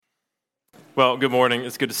Well, good morning.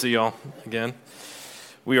 It's good to see y'all again.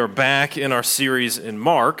 We are back in our series in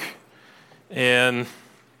Mark, and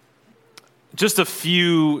just a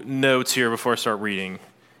few notes here before I start reading.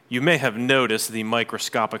 You may have noticed the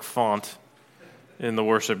microscopic font in the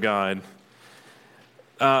worship guide.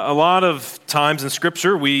 A lot of times in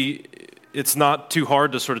Scripture, it's not too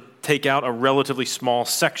hard to sort of take out a relatively small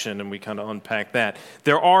section, and we kind of unpack that.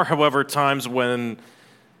 There are, however, times when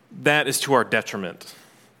that is to our detriment,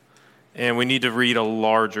 and we need to read a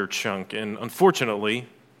larger chunk. And unfortunately,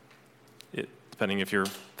 depending if you're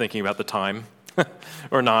thinking about the time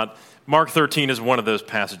or not, Mark 13 is one of those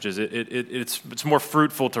passages. It's more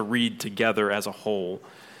fruitful to read together as a whole.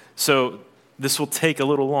 So this will take a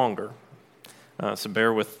little longer. So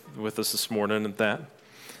bear with us this morning at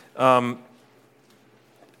that.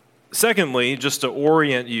 Secondly, just to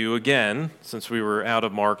orient you again, since we were out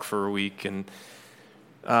of Mark for a week, and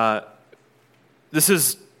this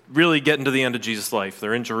is really getting to the end of Jesus' life.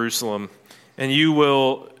 They're in Jerusalem, and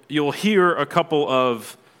you'll hear a couple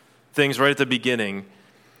of things right at the beginning.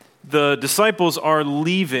 The disciples are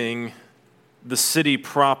leaving the city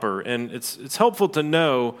proper, and it's helpful to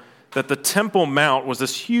know that the Temple Mount was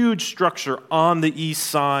this huge structure on the east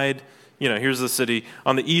side. Here's the city,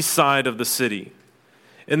 on the east side of the city.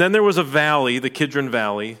 And then there was a valley, the Kidron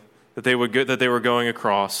Valley, that they were going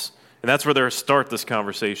across. And that's where they start this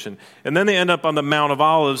conversation. And then they end up on the Mount of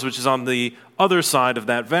Olives, which is on the other side of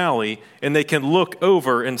that valley, and they can look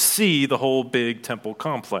over and see the whole big temple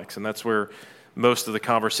complex. And that's where most of the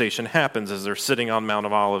conversation happens, as they're sitting on Mount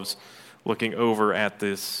of Olives looking over at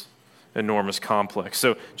this enormous complex.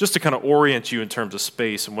 So just to kind of orient you in terms of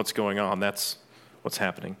space and what's going on, that's what's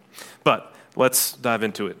happening. But let's dive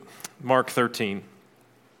into it. Mark 13.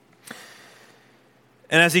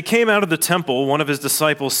 And as he came out of the temple, one of his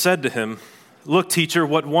disciples said to him, "Look, teacher,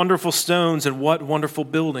 what wonderful stones and what wonderful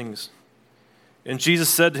buildings." And Jesus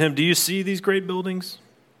said to him, "Do you see these great buildings?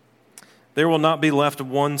 There will not be left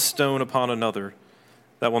one stone upon another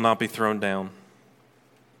that will not be thrown down."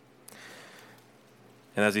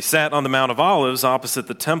 And as he sat on the Mount of Olives opposite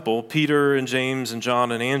the temple, Peter and James and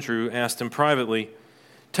John and Andrew asked him privately,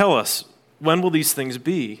 "Tell us, when will these things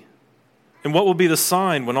be? And what will be the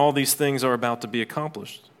sign when all these things are about to be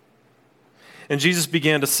accomplished?" And Jesus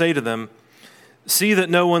began to say to them, "See that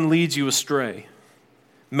no one leads you astray.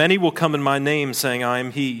 Many will come in my name, saying, 'I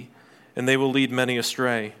am he,' and they will lead many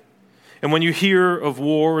astray. And when you hear of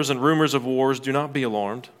wars and rumors of wars, do not be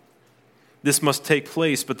alarmed. This must take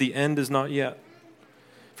place, but the end is not yet.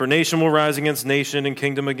 For nation will rise against nation and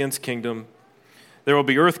kingdom against kingdom. There will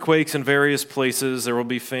be earthquakes in various places. There will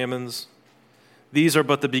be famines. These are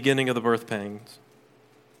but the beginning of the birth pangs.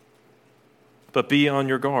 But be on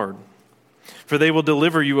your guard, for they will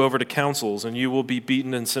deliver you over to councils, and you will be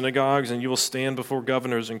beaten in synagogues, and you will stand before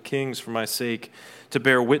governors and kings for my sake to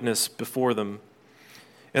bear witness before them.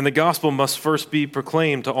 And the gospel must first be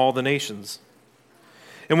proclaimed to all the nations.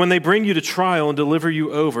 And when they bring you to trial and deliver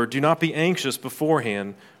you over, do not be anxious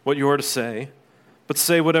beforehand what you are to say, but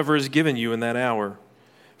say whatever is given you in that hour,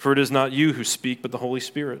 for it is not you who speak, but the Holy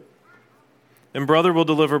Spirit. And brother will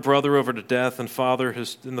deliver brother over to death, and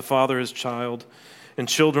the father his child, and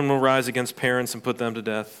children will rise against parents and put them to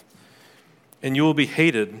death. And you will be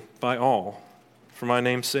hated by all for my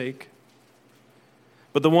name's sake.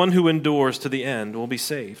 But the one who endures to the end will be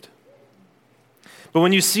saved. But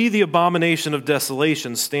when you see the abomination of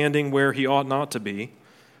desolation standing where he ought not to be,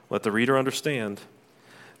 let the reader understand.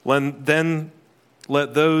 Then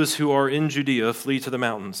let those who are in Judea flee to the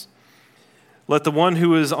mountains. Let the one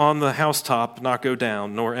who is on the housetop not go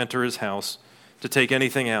down, nor enter his house to take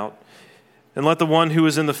anything out. And let the one who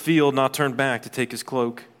is in the field not turn back to take his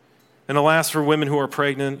cloak. And alas for women who are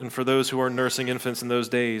pregnant and for those who are nursing infants in those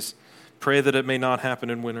days. Pray that it may not happen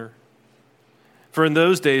in winter. For in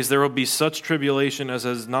those days there will be such tribulation as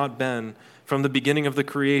has not been from the beginning of the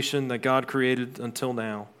creation that God created until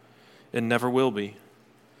now, and never will be.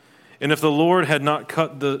 And if the Lord had not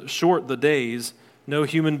cut short the days, no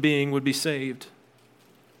human being would be saved.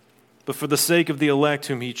 But for the sake of the elect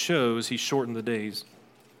whom he chose, he shortened the days.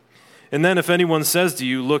 And then if anyone says to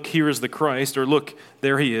you, 'Look, here is the Christ,' or 'Look,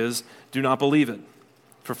 there he is,' do not believe it.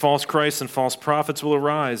 For false Christs and false prophets will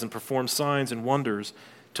arise and perform signs and wonders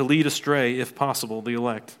to lead astray, if possible, the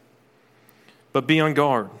elect. But be on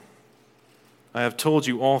guard. I have told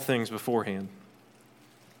you all things beforehand.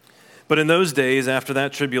 But in those days, after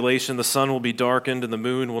that tribulation, the sun will be darkened and the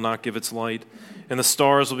moon will not give its light, and the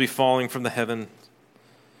stars will be falling from the heaven,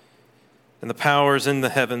 and the powers in the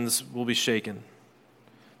heavens will be shaken.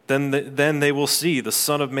 Then they will see the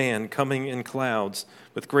Son of Man coming in clouds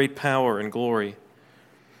with great power and glory.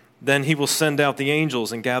 Then he will send out the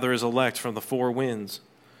angels and gather his elect from the four winds,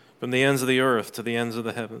 from the ends of the earth to the ends of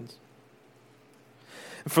the heavens.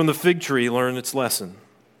 And from the fig tree learn its lesson.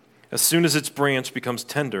 As soon as its branch becomes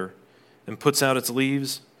tender and puts out its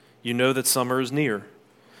leaves, you know that summer is near.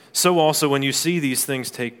 So also when you see these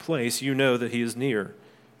things take place, you know that he is near,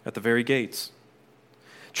 at the very gates.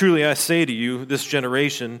 Truly I say to you, this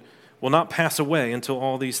generation will not pass away until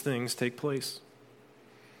all these things take place.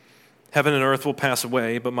 Heaven and earth will pass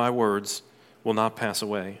away, but my words will not pass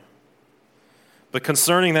away. But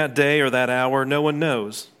concerning that day or that hour, no one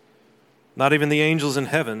knows, not even the angels in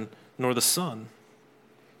heaven, nor the Son,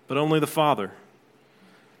 but only the Father.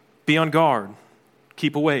 Be on guard,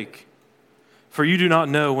 keep awake, for you do not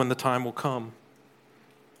know when the time will come.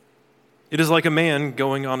 It is like a man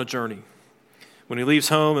going on a journey, when he leaves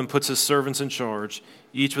home and puts his servants in charge,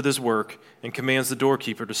 each with his work, and commands the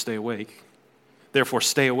doorkeeper to stay awake. Therefore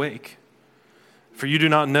stay awake, for you do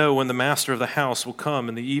not know when the master of the house will come,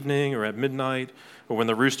 in the evening or at midnight, or when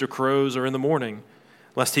the rooster crows or in the morning,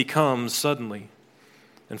 lest he comes suddenly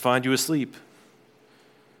and find you asleep.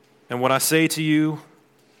 And what I say to you,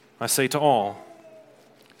 I say to all,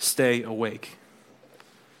 stay awake.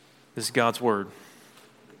 This is God's word.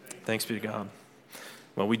 Thanks be to God.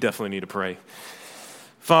 Well, we definitely need to pray.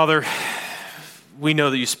 Father, we know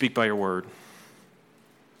that you speak by your word.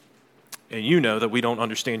 And you know that we don't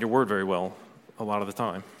understand your word very well a lot of the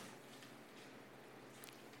time.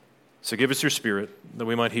 So give us your spirit that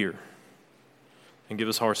we might hear. And give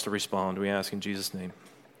us hearts to respond, we ask in Jesus' name.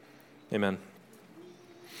 Amen.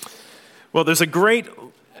 Well, there's a great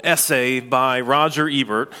essay by Roger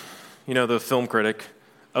Ebert, you know, the film critic,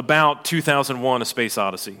 about 2001: A Space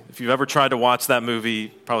Odyssey. If you've ever tried to watch that movie,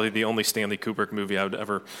 probably the only Stanley Kubrick movie I would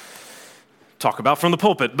ever talk about from the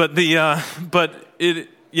pulpit. But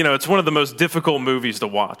it's one of the most difficult movies to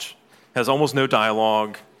watch. It has almost no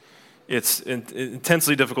dialogue. It's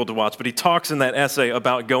intensely difficult to watch. But he talks in that essay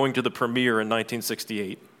about going to the premiere in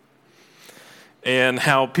 1968 and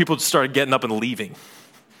how people started getting up and leaving.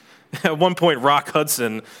 At one point, Rock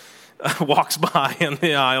Hudson walks by in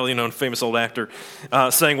the aisle, a famous old actor,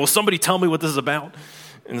 saying, "Will somebody tell me what this is about?"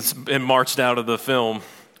 And marched out of the film.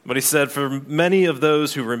 But he said, for many of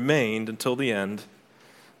those who remained until the end,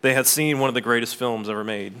 they had seen one of the greatest films ever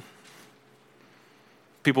made.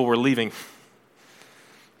 People were leaving.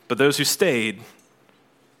 But those who stayed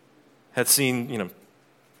had seen,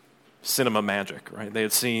 cinema magic, right? They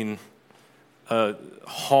had seen a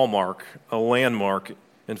hallmark, a landmark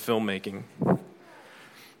in filmmaking.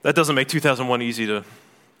 That doesn't make 2001 easy to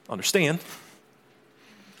understand,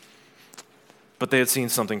 but they had seen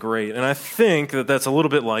something great. And I think that that's a little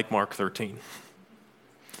bit like Mark 13.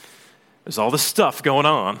 There's all this stuff going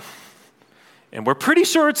on, and we're pretty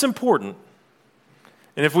sure it's important.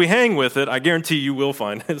 And if we hang with it, I guarantee you will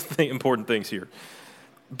find important things here.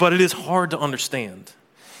 But it is hard to understand.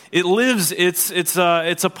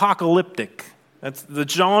 It's apocalyptic. That's the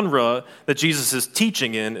genre that Jesus is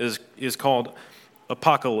teaching in is called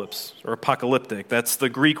apocalypse or apocalyptic. That's the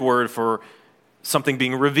Greek word for something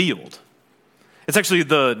being revealed. It's actually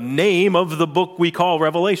the name of the book we call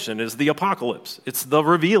Revelation is the apocalypse. It's the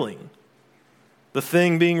revealing, the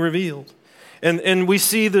thing being revealed. And we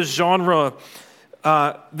see the genre,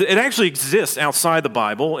 it actually exists outside the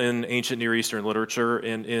Bible in ancient Near Eastern literature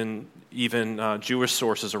and in even Jewish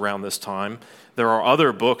sources around this time. There are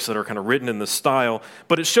other books that are kind of written in this style,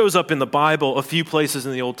 but it shows up in the Bible a few places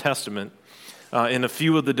in the Old Testament, in a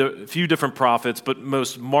few different prophets, but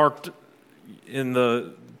most marked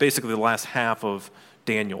in basically the last half of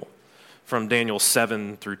Daniel, from Daniel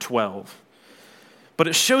 7 through 12. But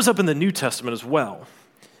it shows up in the New Testament as well.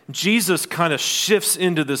 Jesus kind of shifts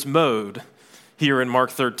into this mode here in Mark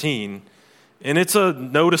 13, and it's a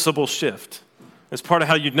noticeable shift. It's part of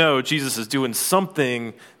how you know Jesus is doing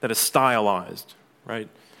something that is stylized, right?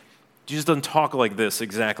 Jesus doesn't talk like this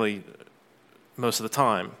exactly most of the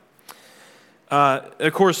time.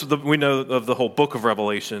 Of course, we know of the whole book of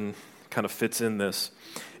Revelation kind of fits in this.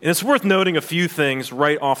 And it's worth noting a few things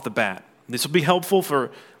right off the bat. This will be helpful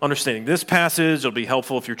for understanding this passage. It'll be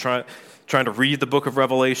helpful if you're trying to read the book of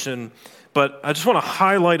Revelation. But I just want to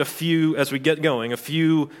highlight a few, as we get going, a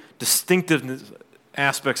few distinctive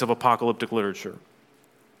aspects of apocalyptic literature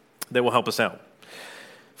that will help us out.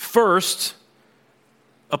 First,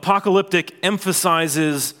 apocalyptic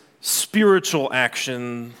emphasizes spiritual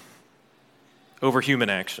action over human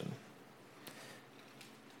action.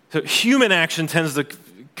 So human action tends to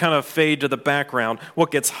kind of fade to the background.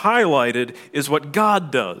 What gets highlighted is what God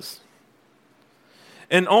does.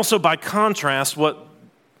 And also, by contrast, what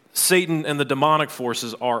Satan and the demonic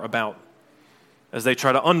forces are about as they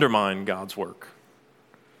try to undermine God's work.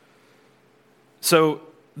 So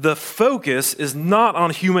the focus is not on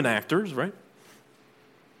human actors, right?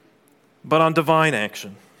 But on divine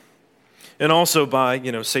action. And also by,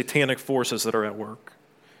 satanic forces that are at work.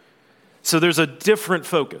 So there's a different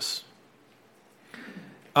focus.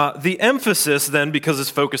 The emphasis then, because it's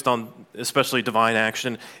focused on especially divine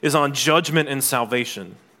action, is on judgment and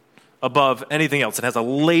salvation above anything else. It has a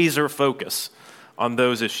laser focus on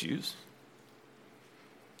those issues.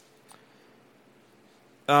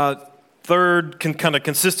 Third, kind of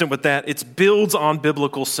consistent with that, it builds on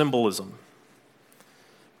biblical symbolism.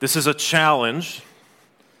 This is a challenge.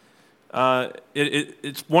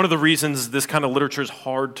 It's one of the reasons this kind of literature is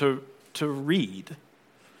hard to read.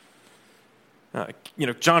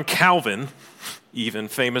 John Calvin even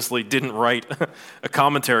famously didn't write a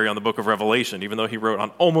commentary on the book of Revelation, even though he wrote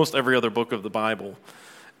on almost every other book of the Bible,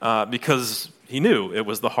 because he knew it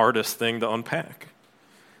was the hardest thing to unpack.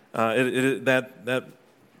 That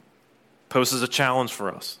poses a challenge for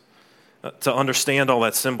us to understand all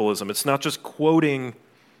that symbolism. It's not just quoting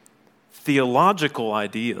theological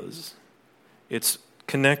ideas, it's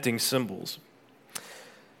connecting symbols.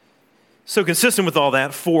 So consistent with all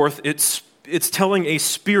that, fourth, it's telling a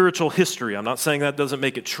spiritual history. I'm not saying that doesn't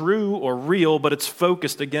make it true or real, but it's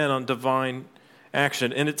focused again on divine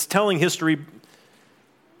action. And it's telling history,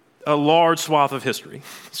 a large swath of history.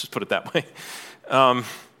 Let's just put it that way.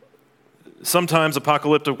 Sometimes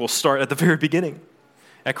apocalyptic will start at the very beginning,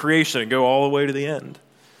 at creation, and go all the way to the end.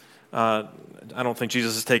 I don't think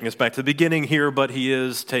Jesus is taking us back to the beginning here, but he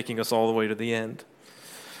is taking us all the way to the end.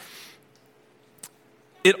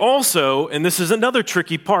 It also, and this is another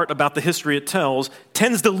tricky part about the history it tells,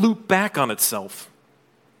 tends to loop back on itself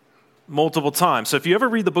multiple times. So if you ever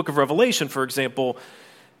read the book of Revelation, for example,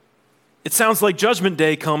 it sounds like Judgment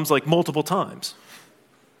Day comes like multiple times.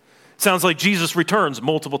 It sounds like Jesus returns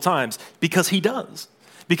multiple times, because he does.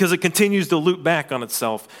 Because it continues to loop back on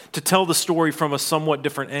itself to tell the story from a somewhat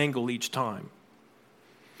different angle each time.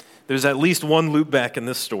 There's at least one loop back in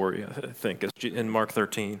this story, I think, in Mark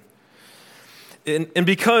 13. And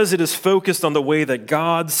because it is focused on the way that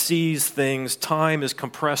God sees things, time is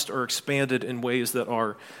compressed or expanded in ways that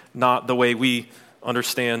are not the way we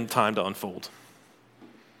understand time to unfold.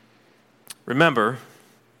 Remember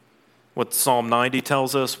what Psalm 90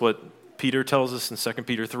 tells us, what Peter tells us in 2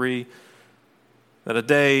 Peter 3, that a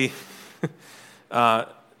day or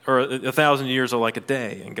 1,000 years are like a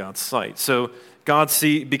day in God's sight. So God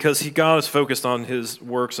is focused on his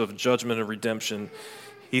works of judgment and redemption,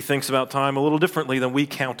 he thinks about time a little differently than we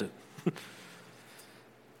count it.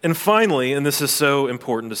 And finally, and this is so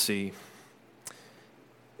important to see,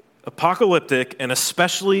 apocalyptic, and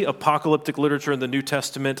especially apocalyptic literature in the New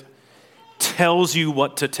Testament, tells you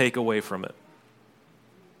what to take away from it.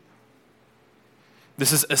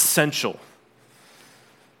 This is essential,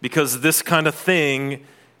 because this kind of thing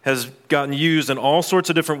has gotten used in all sorts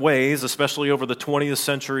of different ways, especially over the 20th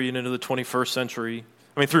century and into the 21st century.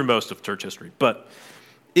 Through most of church history. But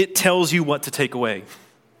it tells you what to take away.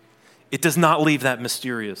 It does not leave that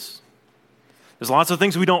mysterious. There's lots of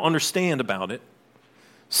things we don't understand about it.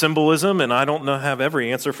 Symbolism, and I don't have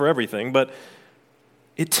every answer for everything, but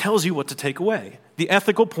it tells you what to take away. The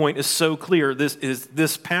ethical point is so clear.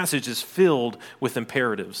 This passage is filled with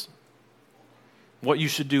imperatives. What you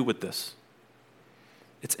should do with this.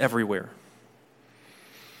 It's everywhere.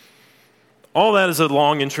 All that is a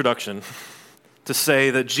long introduction to say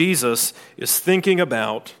that Jesus is thinking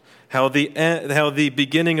about how the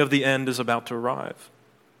beginning of the end is about to arrive.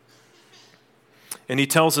 And he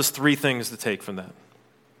tells us three things to take from that.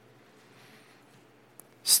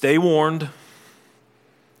 Stay warned,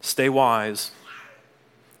 stay wise,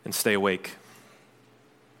 and stay awake.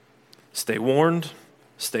 Stay warned,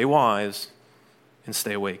 stay wise, and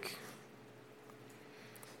stay awake.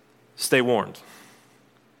 Stay warned.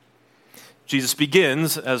 Jesus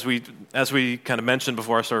begins, as we kind of mentioned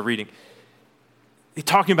before I started reading, he's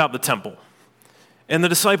talking about the temple. And the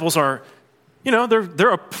disciples are, they're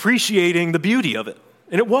appreciating the beauty of it.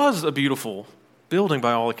 And it was a beautiful building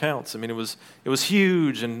by all accounts. It was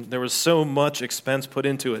huge, and there was so much expense put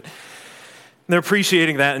into it. And they're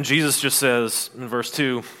appreciating that, and Jesus just says in verse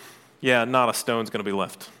 2, yeah, not a stone's going to be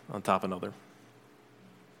left on top of another.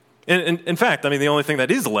 And in fact, the only thing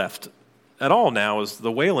that is left at all now is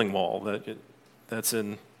the Wailing Wall that's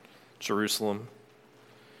in Jerusalem.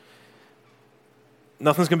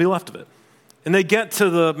 Nothing's going to be left of it. And they get to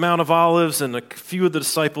the Mount of Olives, and a few of the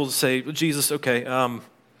disciples say, Jesus, okay,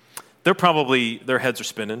 their heads are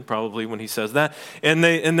spinning probably when he says that. And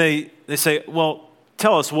they say, well,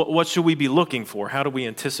 tell us, what should we be looking for? How do we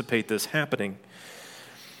anticipate this happening?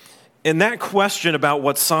 And that question about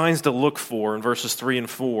what signs to look for in verses 3 and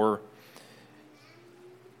 4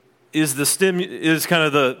 is kind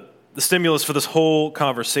of the stimulus for this whole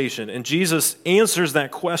conversation. And Jesus answers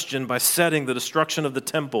that question by setting the destruction of the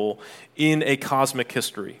temple in a cosmic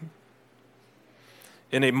history.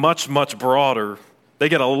 In a much, much broader, they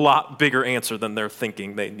get a lot bigger answer than they're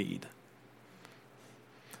thinking they need.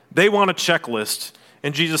 They want a checklist,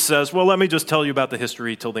 and Jesus says, well, let me just tell you about the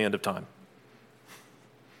history till the end of time.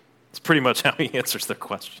 It's pretty much how he answers their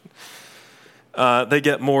question. They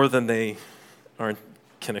get more than they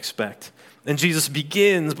can expect. And Jesus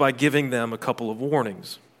begins by giving them a couple of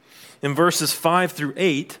warnings. In verses 5 through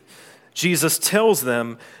 8, Jesus tells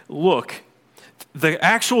them, look, the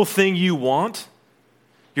actual thing you want,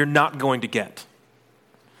 you're not going to get.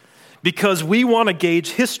 Because we want to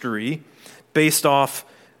gauge history based off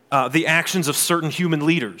the actions of certain human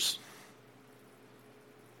leaders.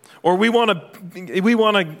 Or we want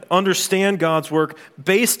to understand God's work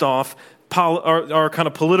based off our kind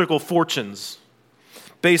of political fortunes,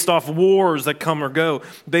 based off wars that come or go,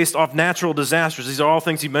 based off natural disasters. These are all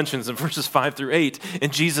things he mentions in verses 5 through 8.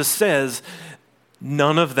 And Jesus says,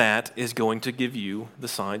 none of that is going to give you the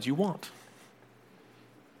signs you want.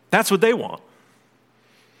 That's what they want,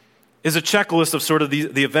 is a checklist of sort of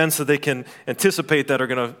the events that they can anticipate that are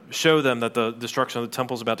going to show them that the destruction of the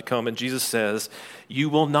temple is about to come. And Jesus says, you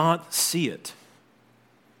will not see it.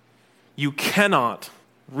 You cannot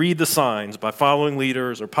read the signs by following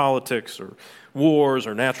leaders or politics or wars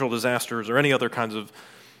or natural disasters or any other kinds of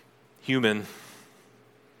human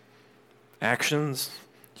actions,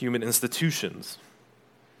 human institutions.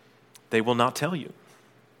 They will not tell you.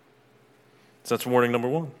 So that's warning number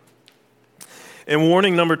one. And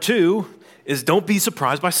warning number two is don't be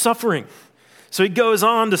surprised by suffering. So he goes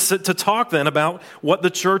on to talk then about what the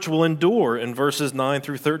church will endure in verses 9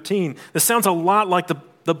 through 13. This sounds a lot like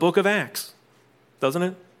the book of Acts, doesn't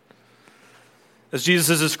it? As Jesus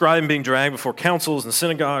is describing being dragged before councils and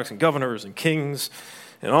synagogues and governors and kings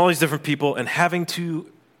and all these different people and having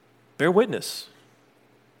to bear witness.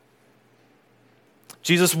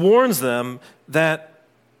 Jesus warns them that,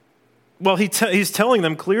 well, he's telling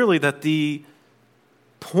them clearly that the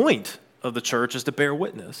point of the church is to bear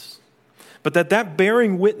witness, but that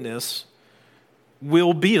bearing witness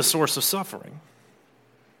will be a source of suffering.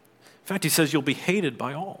 In fact, he says you'll be hated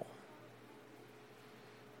by all.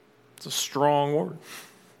 It's a strong word.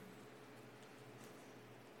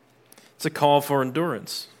 It's a call for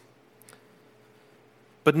endurance.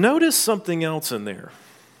 But notice something else in there.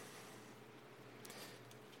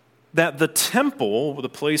 That the temple, the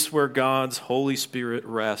place where God's Holy Spirit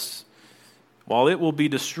rests, while it will be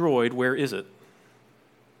destroyed, where is it?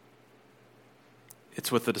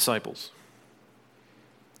 It's with the disciples.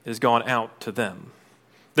 It has gone out to them.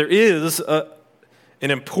 There is an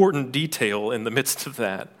important detail in the midst of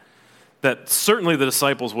that certainly the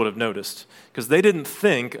disciples would have noticed, because they didn't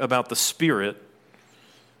think about the Spirit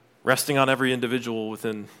resting on every individual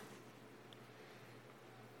within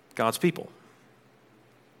God's people.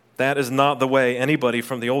 That is not the way anybody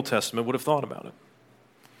from the Old Testament would have thought about it.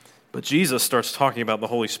 But Jesus starts talking about the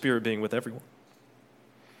Holy Spirit being with everyone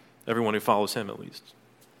who follows him at least.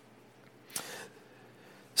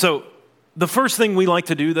 So the first thing we like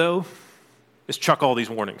to do, though, is chuck all these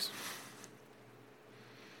warnings.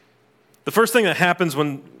 The first thing that happens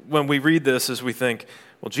when we read this is we think,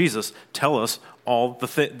 well, Jesus, tell us all the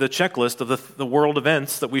checklist of the world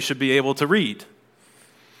events that we should be able to read.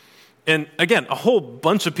 And again, a whole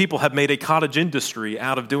bunch of people have made a cottage industry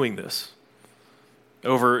out of doing this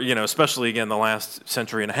over, especially, again, the last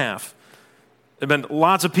century and a half. There have been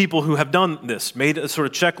lots of people who have done this, made a sort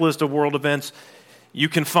of checklist of world events. You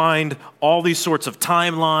can find all these sorts of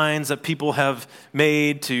timelines that people have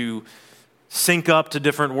made to sync up to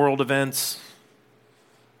different world events.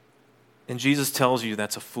 And Jesus tells you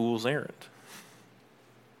that's a fool's errand.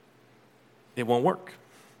 It won't work.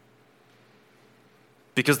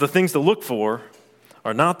 Because the things to look for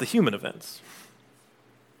are not the human events.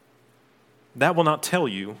 That will not tell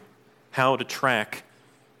you how to track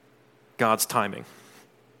God's timing.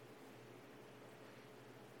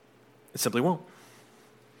 It simply won't.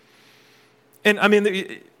 And I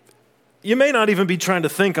mean, you may not even be trying to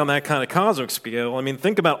think on that kind of cosmic scale. I mean,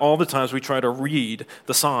 think about all the times we try to read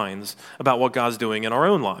the signs about what God's doing in our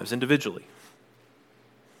own lives individually.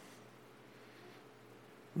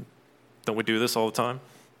 Don't we do this all the time?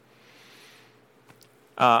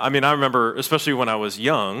 I remember, especially when I was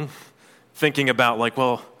young, thinking about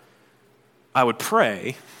I would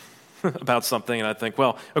pray about something, and I'd think,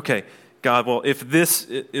 well, okay, God, well, if this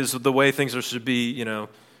is the way things should be,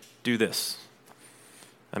 do this.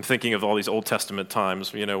 I'm thinking of all these Old Testament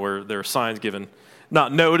times, where there are signs given.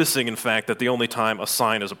 not noticing, in fact, that the only time a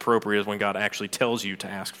sign is appropriate is when God actually tells you to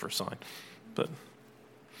ask for a sign. But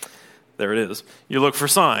there it is. You look for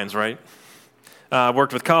signs, right? I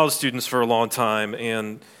worked with college students for a long time,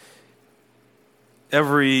 and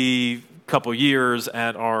every couple years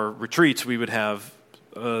at our retreats, we would have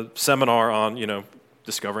a seminar on,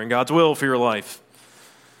 discovering God's will for your life.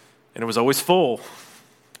 And it was always full,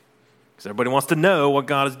 because everybody wants to know what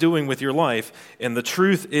God is doing with your life. And the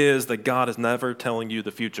truth is that God is never telling you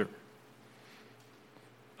the future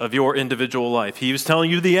of your individual life. He was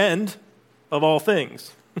telling you the end of all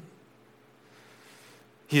things.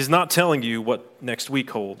 He's not telling you what next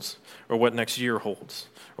week holds, or what next year holds,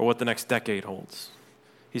 or what the next decade holds.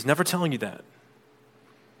 He's never telling you that.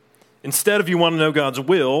 Instead, if you want to know God's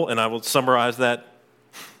will, and I will summarize that,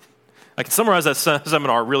 I can summarize that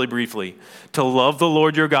seminar really briefly. To love the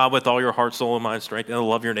Lord your God with all your heart, soul, and mind, strength, and to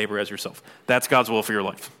love your neighbor as yourself. That's God's will for your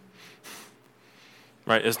life.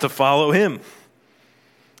 Right? Is to follow him.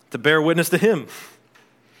 To bear witness to him.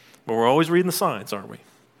 But we're always reading the signs, aren't we?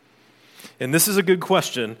 And this is a good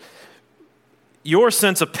question. Your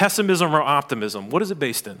sense of pessimism or optimism, what is it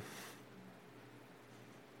based in?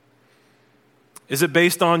 Is it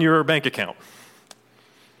based on your bank account?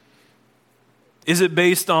 Is it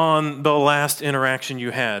based on the last interaction you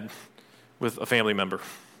had with a family member?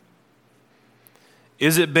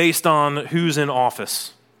 Is it based on who's in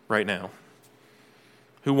office right now?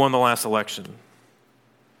 Who won the last election?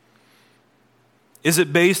 Is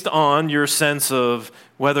it based on your sense of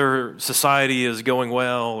whether society is going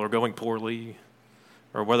well or going poorly,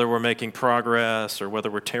 or whether we're making progress, or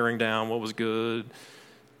whether we're tearing down what was good?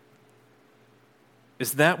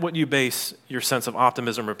 Is that what you base your sense of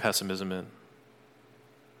optimism or pessimism in?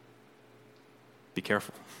 Be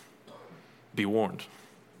careful. Be warned.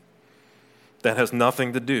 That has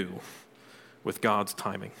nothing to do with God's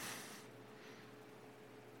timing.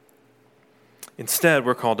 Instead,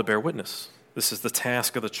 we're called to bear witness. This is the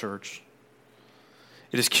task of the church.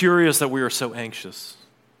 It is curious that we are so anxious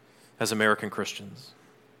as American Christians,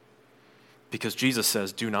 because Jesus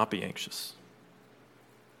says, do not be anxious.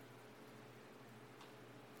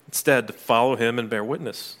 Instead, to follow him and bear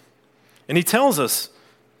witness. And he tells us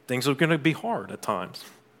things are going to be hard at times.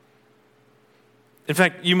 In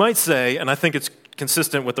fact, you might say, and I think it's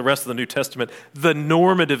consistent with the rest of the New Testament, the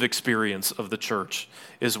normative experience of the church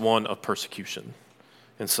is one of persecution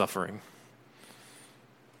and suffering.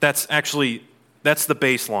 That's the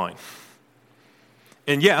baseline.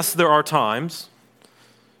 And yes, there are times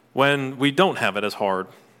when we don't have it as hard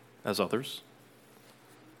as others,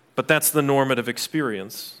 but that's the normative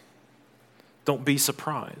experience. Don't be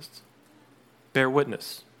surprised. Bear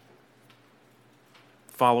witness.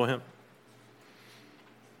 Follow him.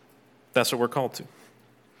 That's what we're called to.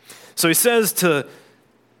 So he says to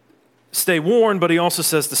stay warned, but he also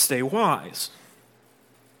says to stay wise.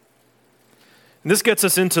 And this gets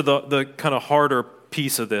us into the kind of harder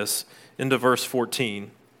piece of this, into verse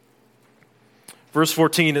 14. Verse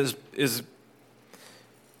 14 is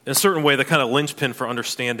in a certain way the kind of linchpin for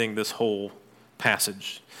understanding this whole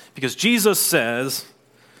passage. Because Jesus says,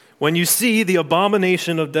 when you see the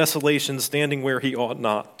abomination of desolation standing where he ought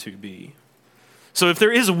not to be. So if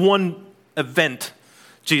there is one event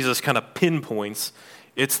Jesus kind of pinpoints,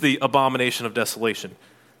 it's the abomination of desolation.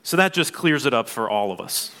 So that just clears it up for all of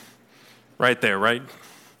us. Right there, right?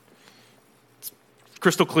 It's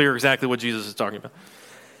crystal clear exactly what Jesus is talking about.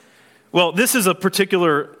 Well, this is a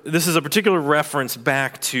particular reference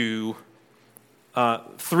back to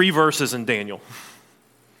 3 verses in Daniel.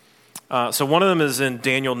 So one of them is in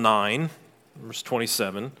Daniel 9, verse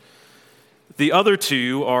 27. The other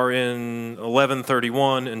two are in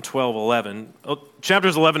 11:31 and 12:11.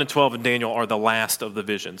 Chapters 11 and 12 in Daniel are the last of the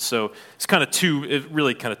visions. So it's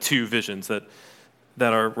really two visions that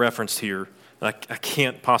are referenced here. I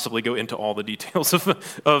can't possibly go into all the details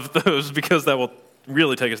of those because that will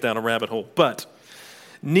really take us down a rabbit hole. But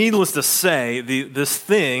needless to say, this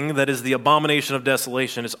thing that is the abomination of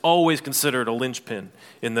desolation is always considered a linchpin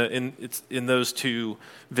in those 2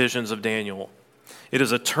 visions of Daniel. It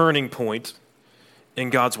is a turning point in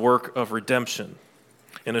God's work of redemption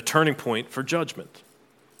and a turning point for judgment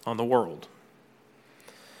on the world.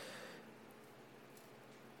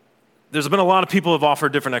 There's been a lot of people who have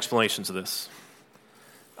offered different explanations of this.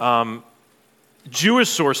 Jewish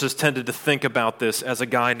sources tended to think about this as a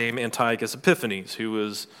guy named Antiochus Epiphanes, who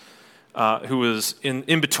was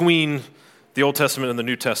in between the Old Testament and the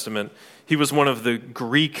New Testament. He was one of the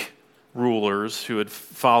Greek rulers who had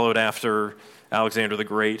followed after Alexander the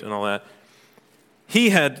Great and all that. He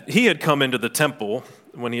had come into the temple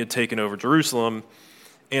when he had taken over Jerusalem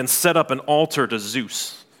and set up an altar to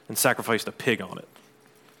Zeus and sacrificed a pig on it.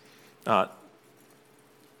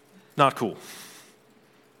 Not cool.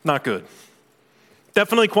 Not good.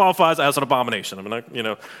 Definitely qualifies as an abomination. I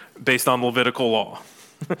mean, based on Levitical law.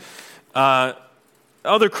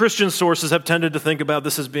 Other Christian sources have tended to think about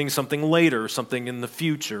this as being something later, something in the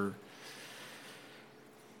future.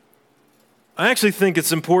 I actually think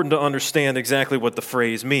it's important to understand exactly what the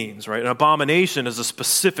phrase means, right? An abomination is a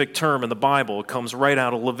specific term in the Bible. It comes right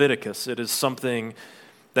out of Leviticus. It is something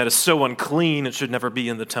that is so unclean it should never be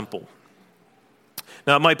in the temple.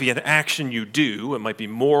 Now, it might be an action you do. It might be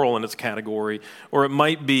moral in its category, or it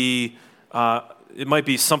might be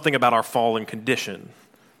something about our fallen condition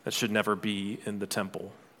that should never be in the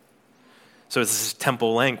temple. So this is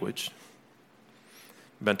temple language.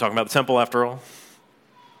 We've been talking about the temple after all.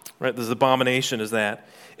 Right? This abomination is that.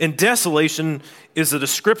 And desolation is a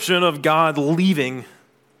description of God leaving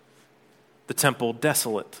the temple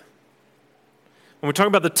desolate. When we talk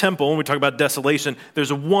about the temple, when we talk about desolation,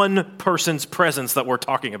 there's one person's presence that we're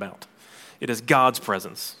talking about. It is God's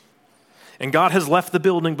presence. And God has left the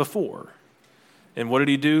building before. And what did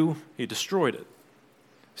he do? He destroyed it.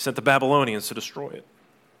 He sent the Babylonians to destroy it.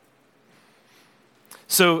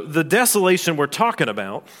 So the desolation we're talking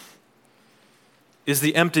about is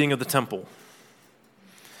the emptying of the temple.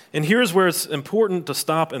 And here's where it's important to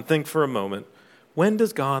stop and think for a moment. When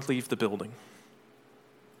does God leave the building?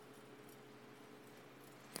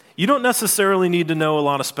 You don't necessarily need to know a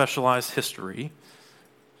lot of specialized history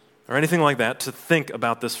or anything like that to think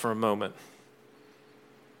about this for a moment,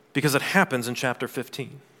 because it happens in chapter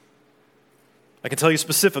 15. I can tell you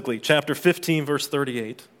specifically, chapter 15, verse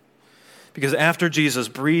 38, because after Jesus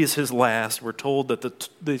breathes his last, we're told that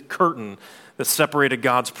the curtain that separated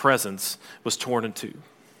God's presence was torn in two.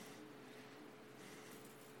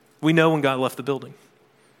 We know when God left the building.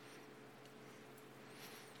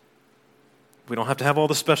 We don't have to have all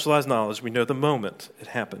the specialized knowledge. We know the moment it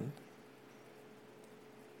happened.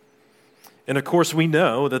 And of course, we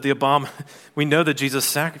know that Jesus'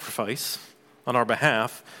 sacrifice on our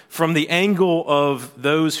behalf, from the angle of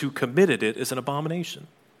those who committed it, is an abomination.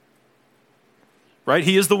 Right?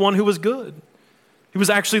 He is the one who was good. He was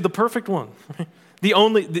actually the perfect one. He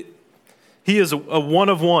is a one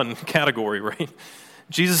of one category, right?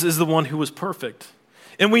 Jesus is the one who was perfect.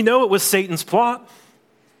 And we know it was Satan's plot.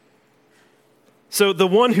 So the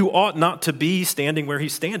one who ought not to be standing where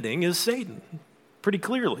he's standing is Satan, pretty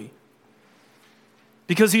clearly.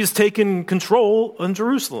 Because he has taken control in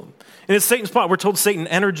Jerusalem. And it's Satan's plot. We're told Satan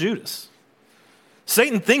entered Judas.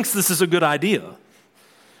 Satan thinks this is a good idea.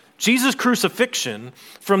 Jesus' crucifixion,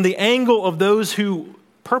 from the angle of those who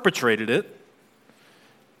perpetrated it,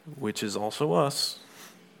 which is also us,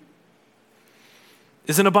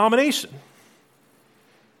 is an abomination.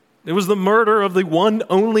 It was the murder of the one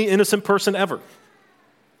only innocent person ever.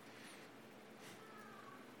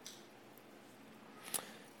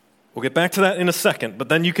 We'll get back to that in a second, but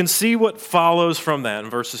then you can see what follows from that in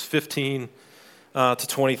verses 15 to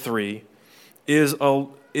 23 is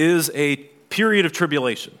a period of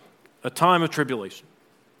tribulation, a time of tribulation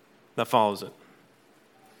that follows it.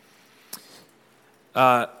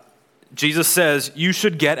 Jesus says, you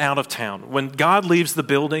should get out of town. When God leaves the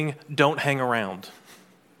building, don't hang around.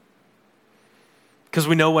 Because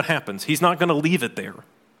we know what happens. He's not going to leave it there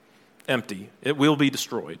empty. It will be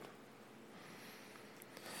destroyed.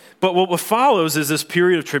 But what follows is this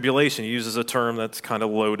period of tribulation. He uses a term that's kind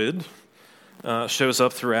of loaded, shows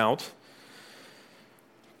up throughout.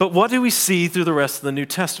 But what do we see through the rest of the New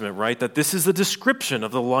Testament, right? That this is a description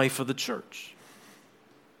of the life of the church.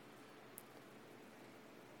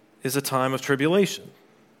 Is a time of tribulation.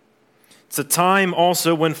 It's a time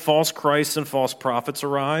also when false Christs and false prophets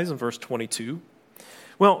arise in verse 22.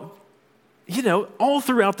 Well, all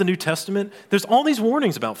throughout the New Testament, there's all these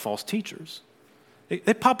warnings about false teachers.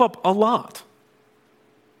 They pop up a lot.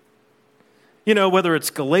 Whether it's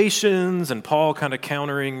Galatians and Paul kind of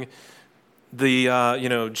countering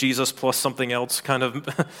the, Jesus plus something else kind of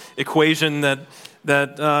equation that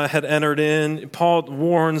had entered in. Paul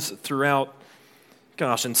warns throughout,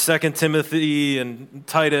 in 2 Timothy and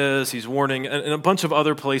Titus, he's warning, and a bunch of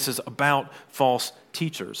other places about false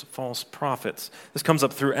teachers, false prophets. This comes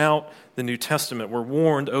up throughout the New Testament. We're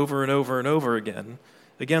warned over and over and over again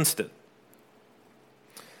against it.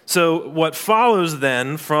 So what follows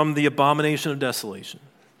then from the abomination of desolation,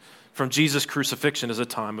 from Jesus' crucifixion, is a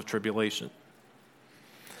time of tribulation.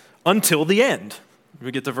 Until the end.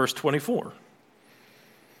 We get to verse 24.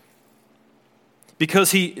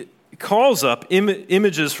 Because he calls up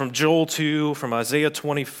images from Joel 2, from Isaiah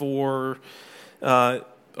 24,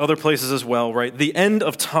 other places as well, right? The end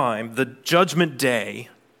of time, the judgment day,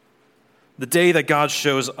 the day that God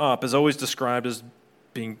shows up, is always described as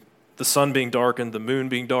being the sun being darkened, the moon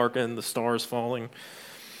being darkened, the stars falling.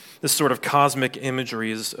 This sort of cosmic imagery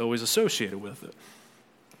is always associated with it.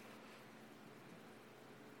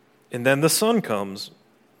 And then the Son comes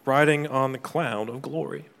riding on the cloud of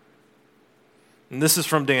glory. And this is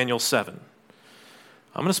from Daniel 7.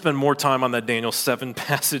 I'm going to spend more time on that Daniel 7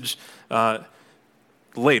 passage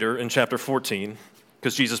later in chapter 14,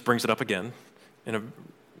 because Jesus brings it up again in an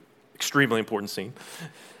extremely important scene.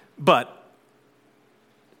 But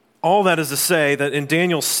all that is to say that in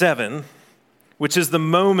Daniel 7, which is the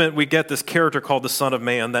moment we get this character called the Son of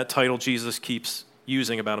Man, that title Jesus keeps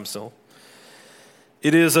using about himself,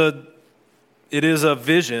 it is a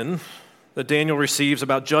vision that Daniel receives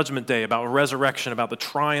about Judgment Day, about resurrection, about the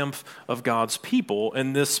triumph of God's people,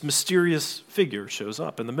 and this mysterious figure shows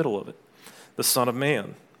up in the middle of it, the Son of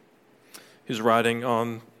Man, who's riding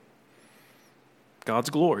on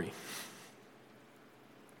God's glory.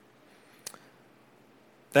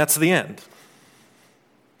 That's the end.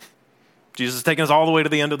 Jesus is taking us all the way to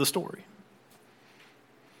the end of the story.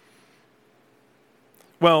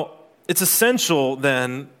 Well, it's essential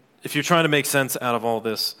then, if you're trying to make sense out of all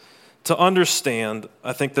this, to understand,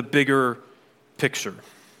 I think, the bigger picture.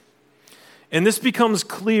 And this becomes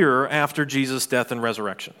clearer after Jesus' death and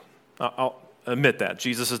resurrection. I'll admit that.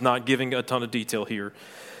 Jesus is not giving a ton of detail here.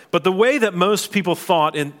 But the way that most people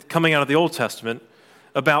thought in coming out of the Old Testament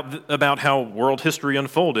about how world history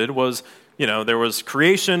unfolded was, there was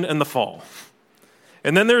creation and the fall.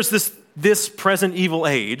 And then there's this present evil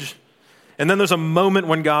age. And then there's a moment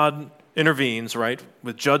when God intervenes, right,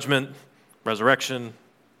 with judgment, resurrection,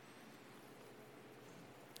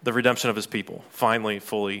 the redemption of his people, finally,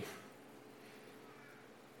 fully.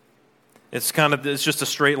 It's just a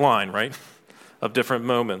straight line, right, of different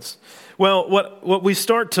moments. Well, what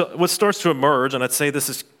starts to emerge, and I'd say this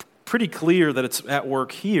is pretty clear that it's at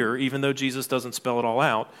work here, even though Jesus doesn't spell it all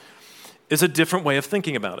out, is a different way of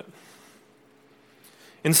thinking about it.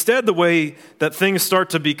 Instead, the way that things start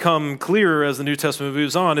to become clearer as the New Testament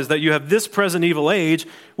moves on is that you have this present evil age,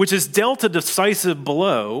 which is dealt a decisive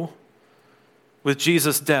blow with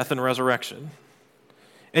Jesus' death and resurrection.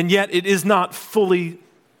 And yet it is not fully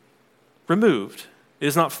removed.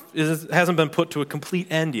 It hasn't been put to a complete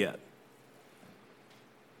end yet.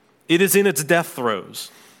 It is in its death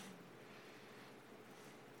throes.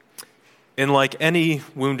 And like any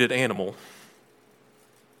wounded animal,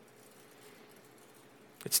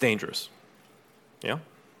 it's dangerous. Yeah?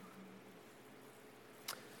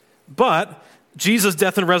 But Jesus'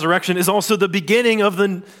 death and resurrection is also the beginning of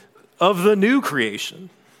the new creation,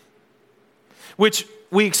 which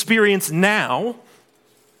we experience now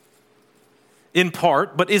in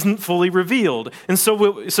part, but isn't fully revealed. And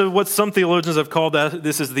so what some theologians have called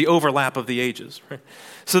this is the overlap of the ages. Right?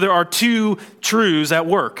 So there are two truths at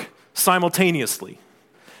work simultaneously.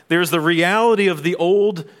 There's the reality of the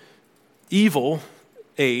old evil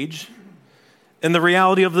age and the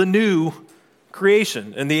reality of the new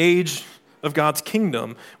creation and the age of God's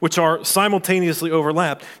kingdom, which are simultaneously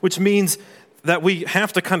overlapped, which means that we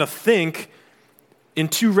have to kind of think in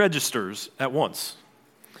two registers at once.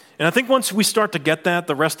 And I think once we start to get that,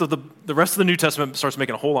 the rest of the New Testament starts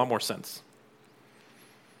making a whole lot more sense.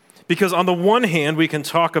 Because on the one hand, we can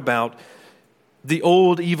talk about the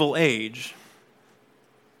old evil age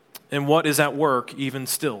and what is at work even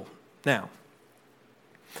still now.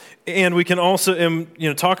 And we can also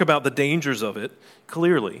talk about the dangers of it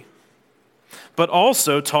clearly, but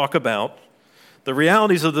also talk about the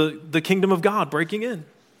realities of the kingdom of God breaking in,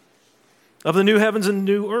 of the new heavens and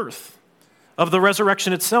new earth, of the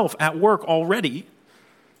resurrection itself at work already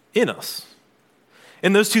in us.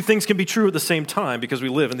 And those two things can be true at the same time because we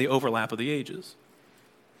live in the overlap of the ages.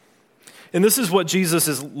 And this is what Jesus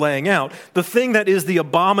is laying out. The thing that is the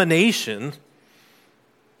abomination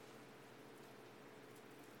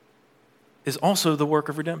is also the work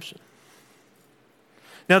of redemption.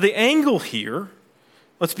 Now, the angle here,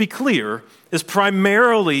 let's be clear, is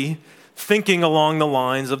primarily thinking along the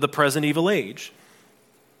lines of the present evil age.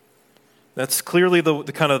 That's clearly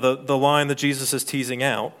the line that Jesus is teasing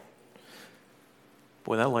out.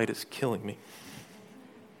 Boy, that light is killing me.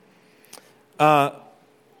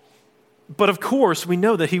 But of course, we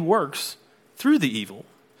know that he works through the evil.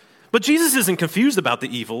 But Jesus isn't confused about the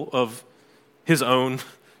evil of his own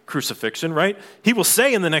crucifixion, right? He will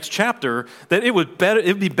say in the next chapter that it would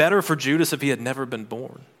be better for Judas if he had never been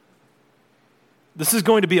born. This is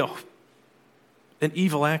going to be an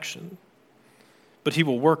evil action, but he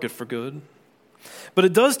will work it for good. But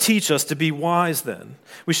it does teach us to be wise then.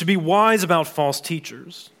 We should be wise about false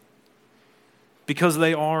teachers because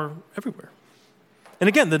they are everywhere. And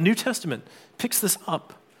again, the New Testament picks this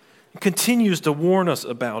up and continues to warn us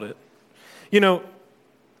about it There've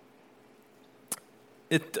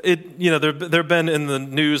been in the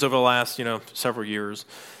news over the last, several years,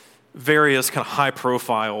 various kind of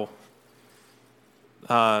high-profile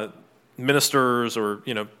ministers or,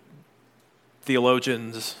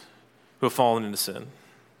 theologians who have fallen into sin.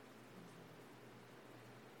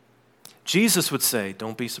 Jesus would say,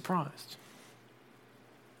 don't be surprised.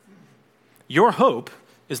 Your hope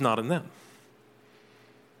is not in them.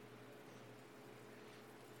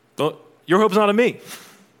 Your hope's not in me.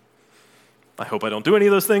 I hope I don't do any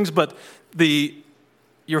of those things, but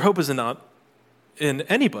your hope is not in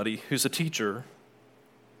anybody who's a teacher,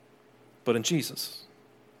 but in Jesus.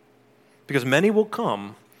 Because many will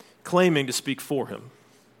come claiming to speak for him,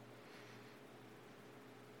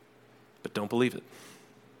 but don't believe it.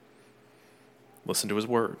 Listen to his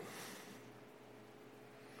word.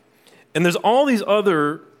 And there's all these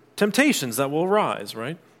other temptations that will arise,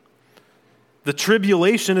 right? The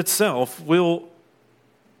tribulation itself will,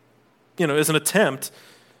 is an attempt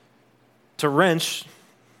to wrench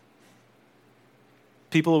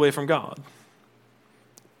people away from God.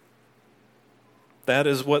 That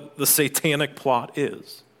is what the satanic plot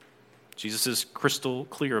is. Jesus is crystal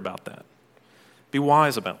clear about that. Be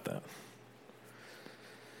wise about that.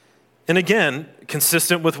 And again,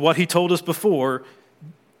 consistent with what he told us before,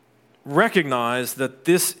 recognize that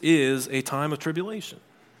this is a time of tribulation.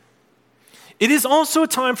 It is also a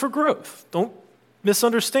time for growth. Don't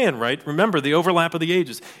misunderstand, right? Remember the overlap of the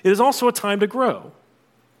ages. It is also a time to grow.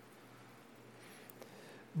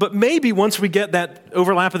 But maybe once we get that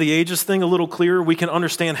overlap of the ages thing a little clearer, we can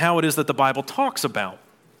understand how it is that the Bible talks about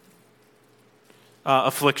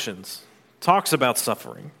afflictions, talks about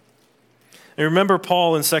suffering. And remember,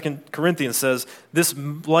 Paul in 2 Corinthians says, this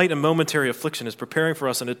light and momentary affliction is preparing for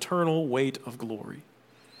us an eternal weight of glory.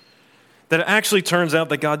 That it actually turns out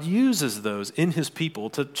that God uses those in his people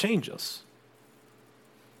to change us.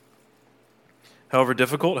 However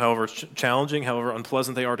difficult, however challenging, however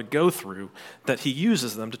unpleasant they are to go through, that he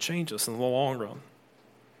uses them to change us in the long run.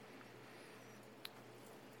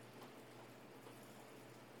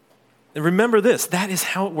 And remember this, that is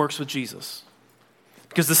how it works with Jesus.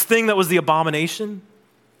 Because this thing that was the abomination,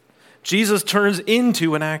 Jesus turns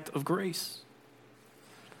into an act of grace.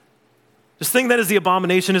 This thing that is the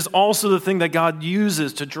abomination is also the thing that God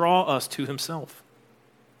uses to draw us to himself.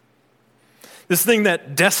 This thing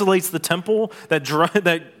that desolates the temple, that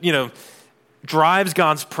drives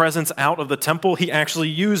God's presence out of the temple, he actually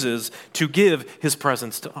uses to give his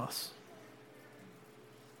presence to us.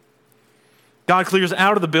 God clears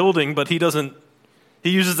out of the building, but he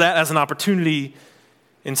uses that as an opportunity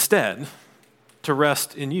instead to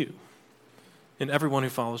rest in you, in everyone who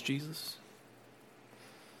follows Jesus.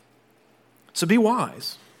 So be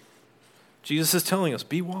wise. Jesus is telling us,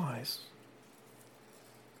 be wise.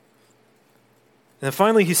 And then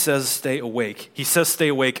finally he says, stay awake. He says stay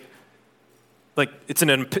awake like it's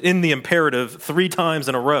in the imperative 3 times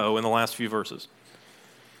in a row in the last few verses.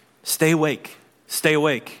 Stay awake. Stay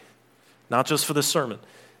awake. Not just for this sermon.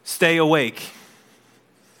 Stay awake.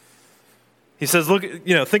 He says, look,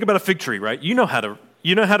 think about a fig tree, right? You know how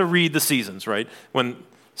to read the seasons, right? When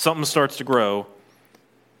something starts to grow,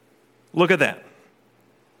 look at that.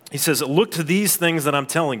 He says, look to these things that I'm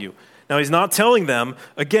telling you. Now, he's not telling them,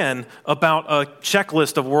 again, about a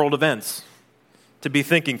checklist of world events to be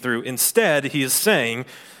thinking through. Instead, he is saying,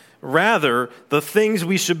 rather, the things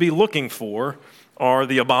we should be looking for are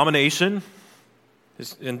the abomination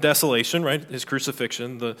and desolation, right? His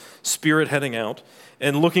crucifixion, the Spirit heading out,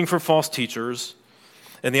 and looking for false teachers,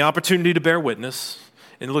 and the opportunity to bear witness,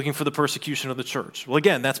 and looking for the persecution of the church. Well,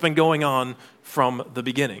 again, that's been going on from the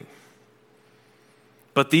beginning.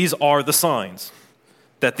 But these are the signs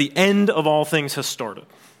that the end of all things has started.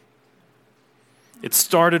 It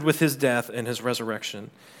started with his death and his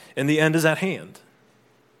resurrection, and the end is at hand.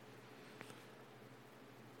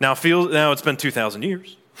 Now it's been 2,000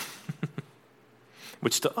 years,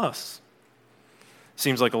 which to us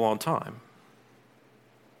seems like a long time.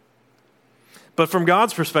 But from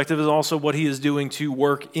God's perspective is also what he is doing to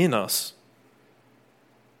work in us,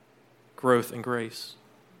 growth and grace.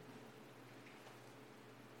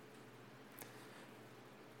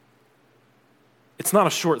 It's not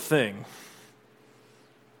a short thing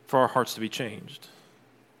for our hearts to be changed.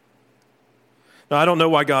 Now, I don't know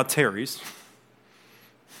why God tarries.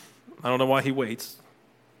 I don't know why he waits.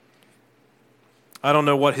 I don't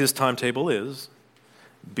know what his timetable is.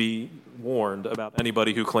 Be warned about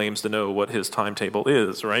anybody who claims to know what his timetable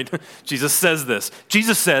is, right? Jesus says this.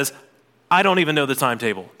 Jesus says, I don't even know the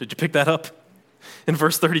timetable. Did you pick that up? In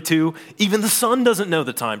verse 32, even the Son doesn't know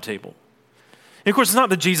the timetable. And of course, it's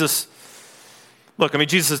not that Jesus Look, I mean,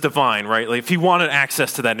 Jesus is divine, right? Like, if he wanted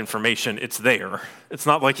access to that information, it's there. It's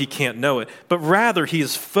not like he can't know it. But rather, he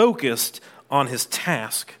is focused on his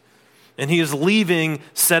task, and he is leaving,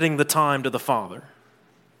 setting the time to the Father.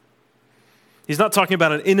 He's not talking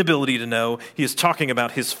about an inability to know. He is talking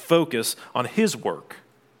about his focus on his work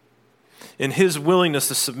and his willingness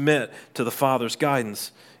to submit to the Father's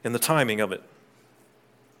guidance and the timing of it.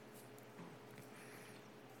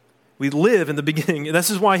 We live in the beginning, and this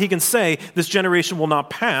is why he can say this generation will not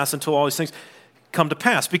pass until all these things come to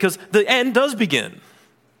pass, because the end does begin.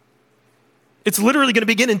 It's literally going to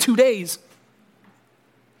begin in 2 days.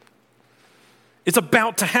 It's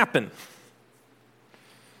about to happen.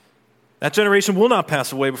 That generation will not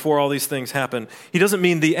pass away before all these things happen. He doesn't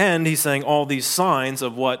mean the end. He's saying all these signs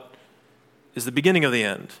of what is the beginning of the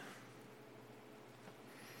end.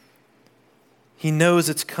 He knows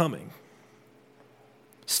it's coming.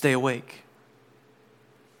 Stay awake.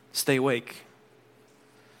 Stay awake.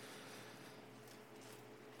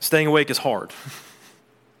 Staying awake is hard.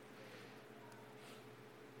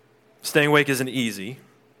 Staying awake isn't easy.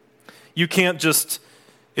 You can't just,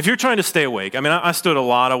 if you're trying to stay awake, I mean, I stood a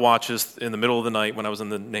lot of watches in the middle of the night when I was in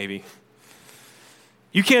the Navy.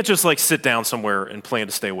 You can't just like sit down somewhere and plan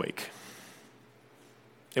to stay awake.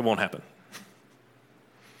 It won't happen.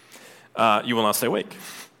 You will not stay awake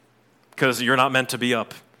because you're not meant to be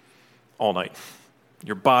up all night.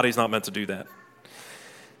 Your body's not meant to do that.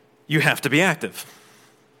 You have to be active.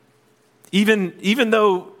 Even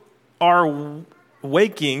though our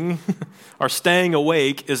waking, our staying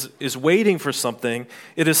awake is waiting for something,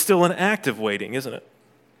 it is still an active waiting, isn't it?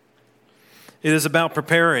 It is about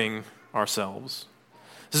preparing ourselves.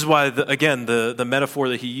 This is why, the metaphor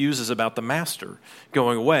that he uses about the master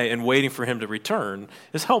going away and waiting for him to return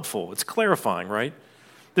is helpful. It's clarifying, right?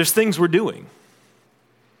 There's things we're doing.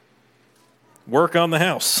 Work on the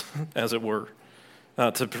house, as it were,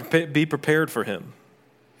 to be prepared for him.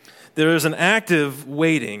 There is an active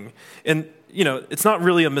waiting, and it's not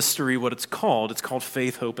really a mystery what it's called. It's called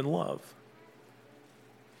faith, hope, and love.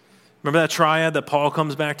 Remember that triad that Paul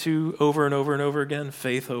comes back to over and over and over again?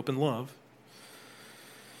 Faith, hope, and love.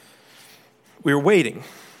 We're waiting.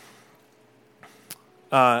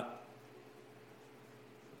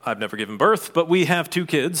 I've never given birth, but we have 2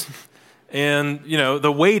 kids, and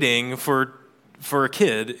the waiting for a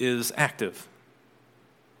kid is active.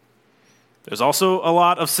 There's also a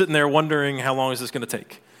lot of sitting there wondering how long is this going to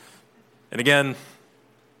take. And again,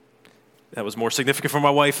 that was more significant for my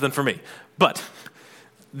wife than for me. But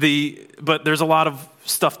there's a lot of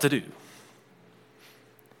stuff to do.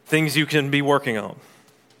 Things you can be working on.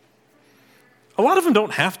 A lot of them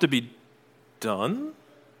don't have to be done,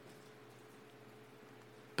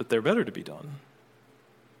 but they're better to be done.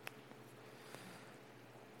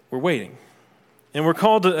 We're waiting. And we're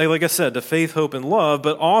called to, like I said, to faith, hope, and love,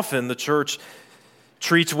 but often the church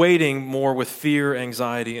treats waiting more with fear,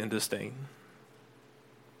 anxiety, and disdain.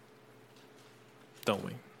 Don't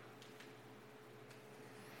we?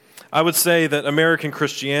 I would say that American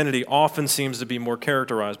Christianity often seems to be more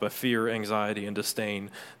characterized by fear, anxiety, and disdain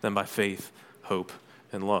than by faith, hope,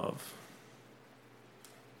 and love.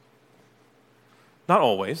 Not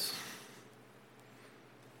always.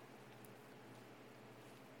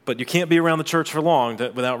 But you can't be around the church for long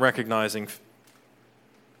without recognizing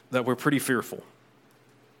that we're pretty fearful,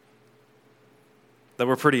 that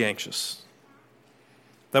we're pretty anxious,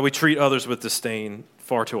 that we treat others with disdain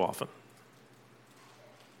far too often.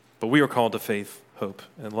 But we are called to faith, hope,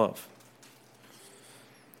 and love.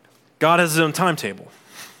 God has his own timetable.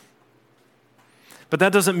 But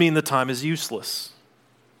that doesn't mean the time is useless.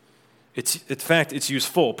 In fact, it's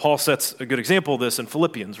useful. Paul sets a good example of this in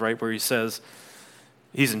Philippians, right, where he says,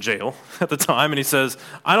 he's in jail at the time, and he says,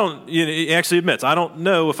 he actually admits, I don't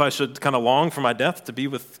know if I should kind of long for my death to be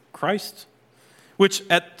with Christ, which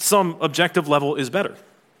at some objective level is better.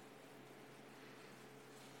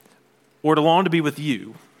 Or to long to be with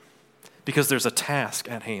you, because there's a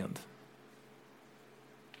task at hand.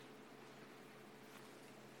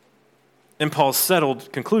 And Paul's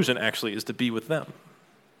settled conclusion, actually, is to be with them.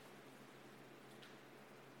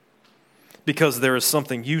 Because there is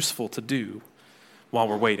something useful to do while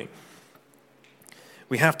we're waiting.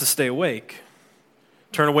 We have to stay awake,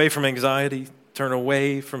 turn away from anxiety, turn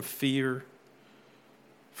away from fear,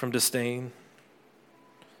 from disdain.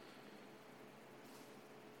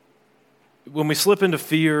 When we slip into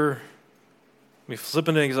fear, we slip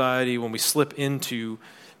into anxiety, when we slip into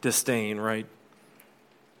disdain, right?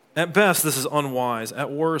 At best, this is unwise.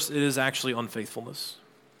 At worst, it is actually unfaithfulness.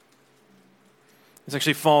 It's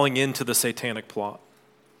actually falling into the satanic plot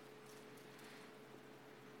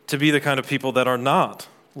to be the kind of people that are not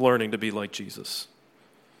learning to be like Jesus,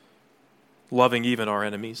 loving even our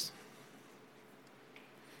enemies.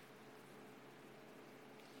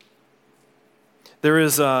 There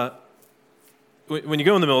is, when you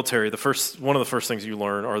go in the military, one of the first things you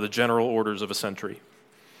learn are the general orders of a sentry.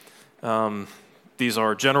 These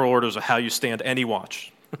are general orders of how you stand any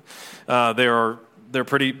watch. They're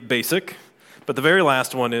pretty basic, but the very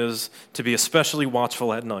last one is to be especially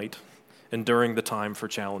watchful at night and during the time for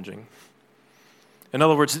challenging. In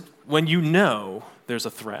other words, when you know there's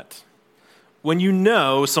a threat, when you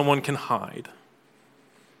know someone can hide,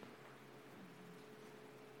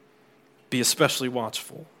 be especially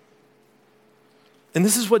watchful. And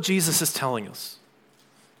this is what Jesus is telling us.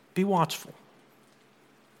 Be watchful.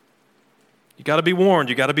 You got to be warned.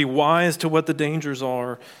 You got to be wise to what the dangers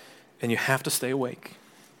are, and you have to stay awake.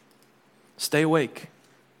 Stay awake.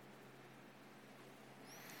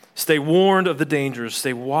 Stay warned of the dangers.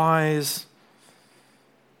 Stay wise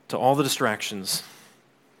to all the distractions,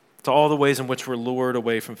 to all the ways in which we're lured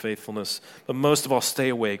away from faithfulness. But most of all, stay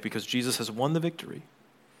awake because Jesus has won the victory,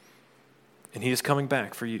 and he is coming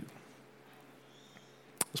back for you.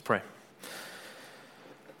 Let's pray.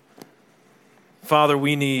 Father,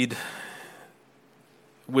 we need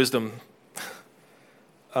wisdom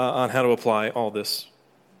on how to apply all this.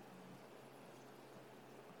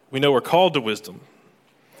 We know we're called to wisdom,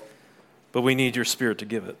 but we need your Spirit to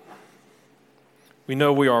give it. We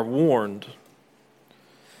know we are warned,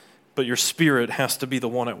 but your Spirit has to be the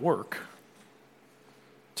one at work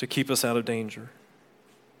to keep us out of danger.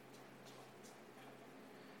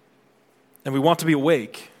 And we want to be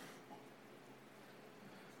awake,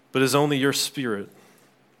 but it's only your Spirit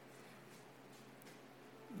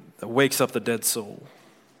that wakes up the dead soul,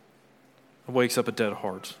 that wakes up a dead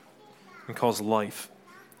heart, and calls life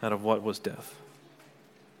out of what was death.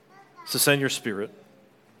 So send your Spirit,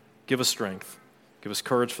 give us strength, give us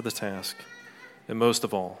courage for the task, and most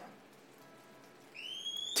of all,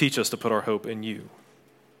 teach us to put our hope in you.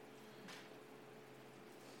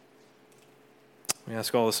 We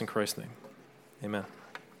ask all this in Christ's name. Amen.